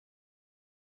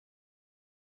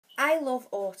I love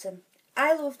autumn.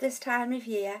 I love this time of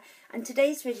year, and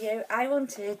today's video I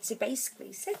wanted to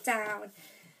basically sit down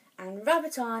and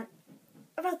rabbit on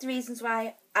about the reasons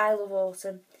why I love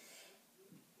autumn.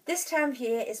 This time of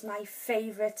year is my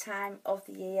favourite time of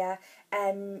the year.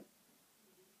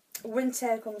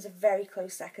 Winter comes a very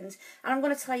close second, and I'm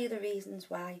going to tell you the reasons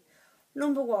why.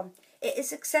 Number one, it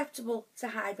is acceptable to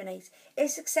hibernate.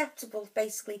 It's acceptable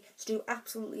basically to do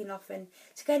absolutely nothing.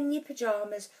 To get in your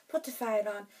pyjamas, put the fire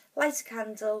on, light a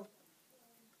candle.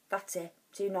 That's it.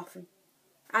 Do nothing.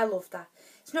 I love that.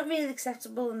 It's not really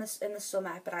acceptable in the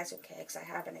summer, but I don't care because I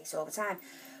hibernate all the time.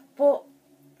 But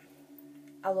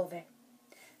I love it.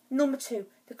 Number two,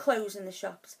 the clothes in the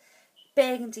shops.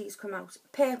 Burgundies come out,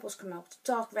 purples come out,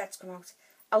 dark reds come out.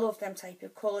 I love them type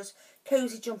of colours.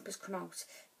 Cosy jumpers come out.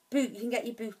 You can get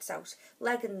your boots out.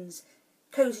 Leggings,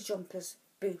 cosy jumpers,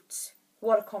 boots.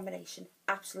 What a combination.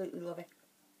 Absolutely love it.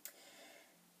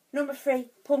 Number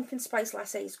three, pumpkin spice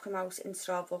lattes come out in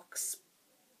Starbucks.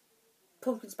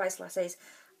 Pumpkin spice lattes.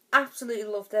 Absolutely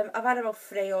love them. I've had about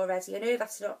 3 already. I know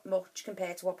that's not much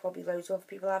compared to what probably loads of other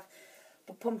people have.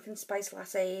 But pumpkin spice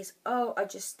lattes, are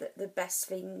just the best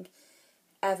thing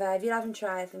ever. If you haven't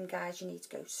tried them, guys, you need to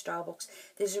go to Starbucks.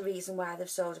 There's a reason why they've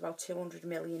sold about 200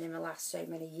 million in the last so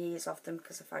many years of them,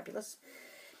 because they're fabulous.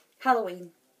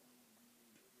 Halloween.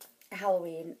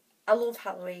 I love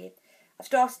Halloween. I've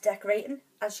started decorating,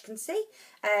 as you can see.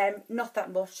 Not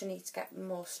that much. I need to get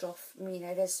more stuff. I mean,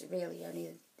 it is really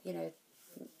only,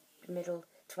 middle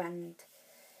to end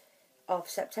of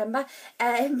September.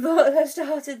 But I've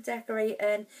started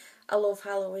decorating. I love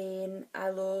Halloween.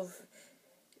 I love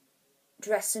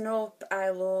dressing up. I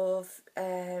love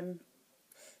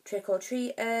trick or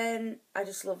treating. I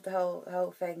just love the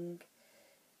whole thing.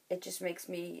 It just makes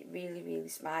me really, really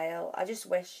smile. I just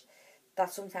wish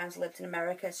that sometimes I lived in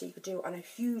America so you could do it on a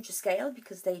huger scale,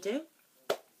 because they do.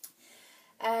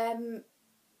 The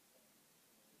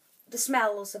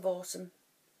smells of autumn.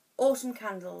 Autumn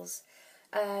candles.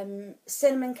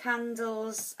 Cinnamon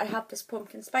candles. I have this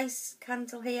pumpkin spice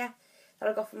candle here that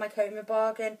I got from my Coma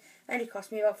bargain. It only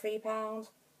cost me about £3.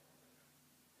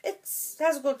 It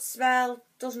has a good smell.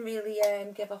 Doesn't really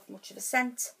give off much of a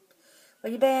scent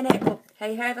when you burn it. But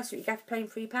hey ho, that's what you get for paying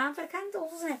 £3 for a candle,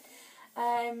 isn't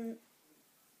it?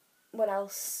 What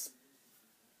else?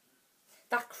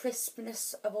 That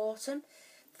crispness of autumn.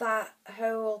 That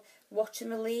whole watching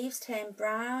the leaves turn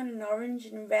brown and orange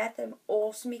and red, them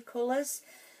awesome colours.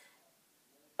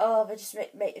 Oh, it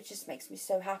just makes me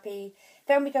so happy.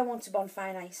 Then we go on to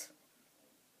bonfire night.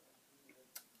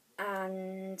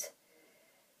 And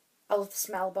I love the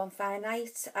smell of bonfire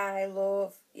night. I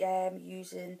love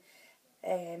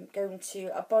going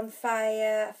to a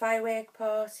bonfire, a firework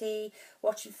party,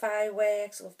 watching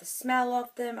fireworks. I love the smell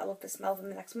of them. I love the smell of them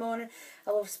the next morning.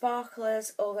 I love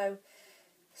sparklers, although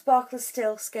sparklers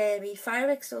still scare me.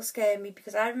 Fireworks still scare me,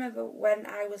 because I remember when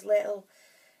I was little,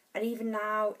 and even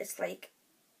now, it's like,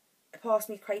 it passed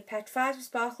me quite petrified with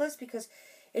sparklers, because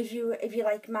if you're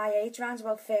like my age, around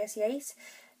about 38,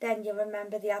 then you'll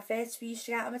remember the adverts we used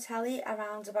to get on the telly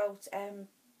around about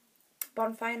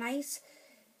bonfire night.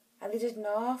 And they did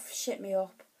half shit me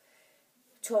up,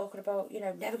 talking about,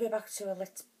 never go back to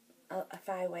a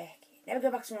firework. Never go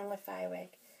back to an unlit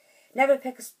firework. Never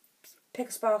pick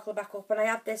a sparkler back up. And I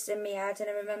had this in my head,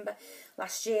 and I remember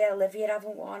last year Olivia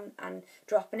having one and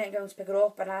dropping it and going to pick it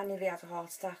up, and I nearly had a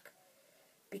heart attack.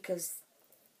 Because,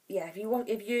 yeah, if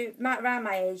you around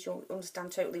my age, you'll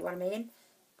understand totally what I mean.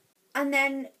 And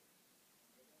then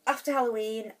after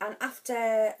Halloween and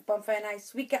after bonfire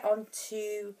nights, we get on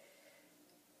to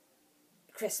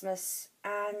Christmas.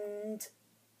 And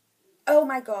oh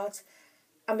my god,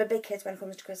 I'm a big kid when it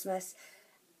comes to Christmas.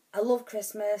 I love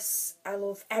Christmas. I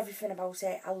love everything about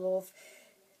it. I love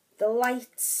the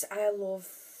lights. I love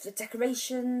the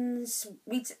decorations.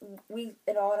 We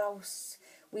in our house,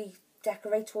 we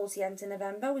decorate towards the end of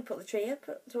November. We put the tree up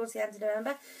towards the end of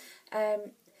November.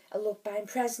 I love buying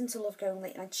presents. I love going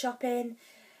late night shopping.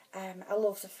 I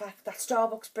love the fact that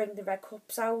Starbucks bring the red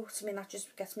cups out. I mean, that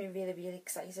just gets me really, really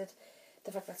excited.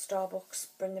 The fact that Starbucks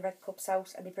bring the red cups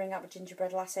out, and they bring out the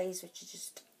gingerbread lattes, which is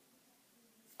just,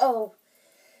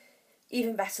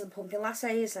 even better than pumpkin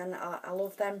lattes, and I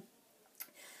love them.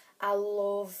 I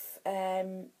love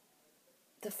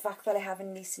the fact that I have a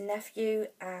niece and nephew,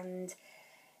 and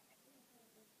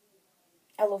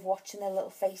I love watching their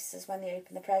little faces when they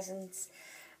open the presents.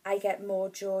 I get more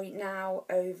joy now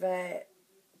over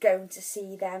going to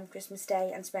see them Christmas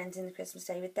Day and spending the Christmas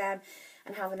Day with them,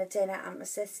 and having a dinner at my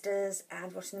sister's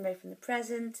and watching them open the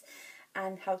present,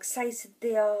 and how excited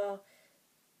they are.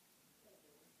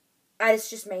 And it's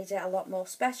just made it a lot more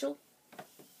special.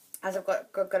 as I've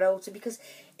got older, because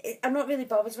I'm not really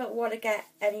bothered about what I get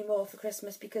anymore for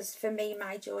Christmas, because for me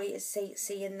my joy is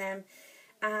seeing them,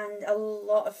 and a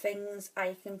lot of things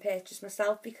I can purchase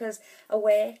myself because I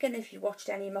work, and if you watched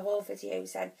any of my haul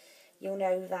videos then you'll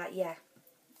know that, yeah,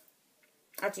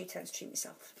 I do tend to treat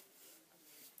myself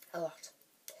a lot.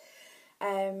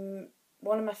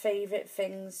 One of my favourite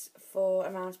things for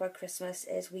around about Christmas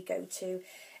is we go to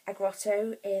a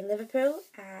grotto in Liverpool.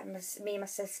 Me and my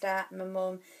sister, my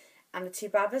mum and the two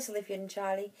brothers, Olivia and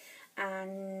Charlie,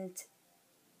 and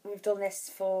we've done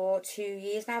this for 2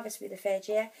 years now. This will be the third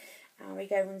year, and we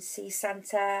go and see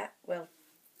Santa. Well,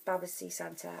 brothers see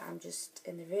Santa, I'm just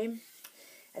in the room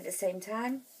at the same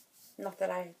time. Not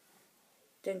that I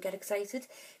don't get excited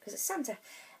because it's Santa.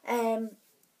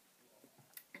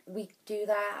 We do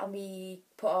that and we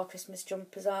put our Christmas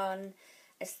jumpers on.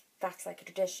 That's like a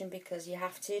tradition because you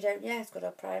have to, don't you? It's got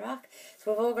our Primark.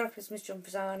 So we've all got our Christmas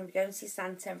jumpers on, and we go and see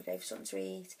Santa, and we go for something to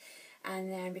eat,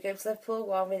 and then we go to Liverpool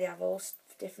where we have all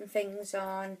different things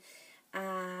on,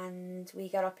 and we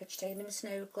get our picture taken in a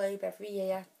snow globe every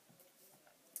year.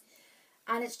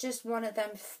 And it's just one of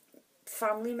them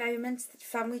family moments,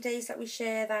 family days that we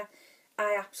share that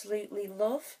I absolutely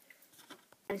love,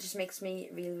 and it just makes me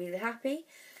really, really happy.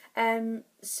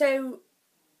 So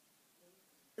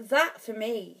that for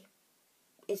me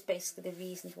is basically the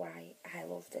reasons why I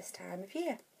love this time of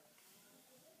year,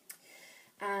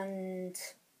 and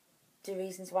the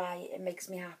reasons why it makes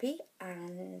me happy.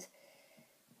 And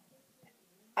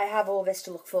I have all this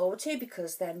to look forward to,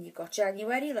 because then you've got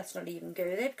January. Let's not even go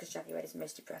there, because January is the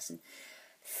most depressing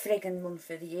friggin' month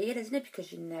of the year, isn't it?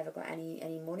 Because you never got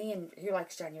any money, and who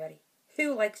likes January?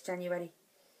 Who likes January?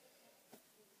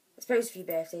 I suppose if your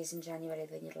birthday's in January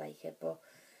then you'd like it, but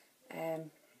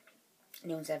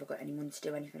no one's ever got any money to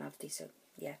do anything, have they? So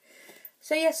yeah.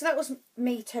 So that was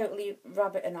me totally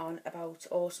rabbiting on about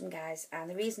Autumn, guys,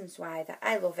 and the reasons why that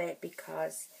I love it,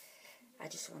 because I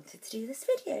just wanted to do this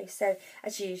video. So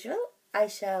as usual, I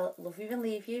shall love you and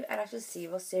leave you, and I shall see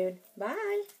you all soon.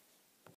 Bye.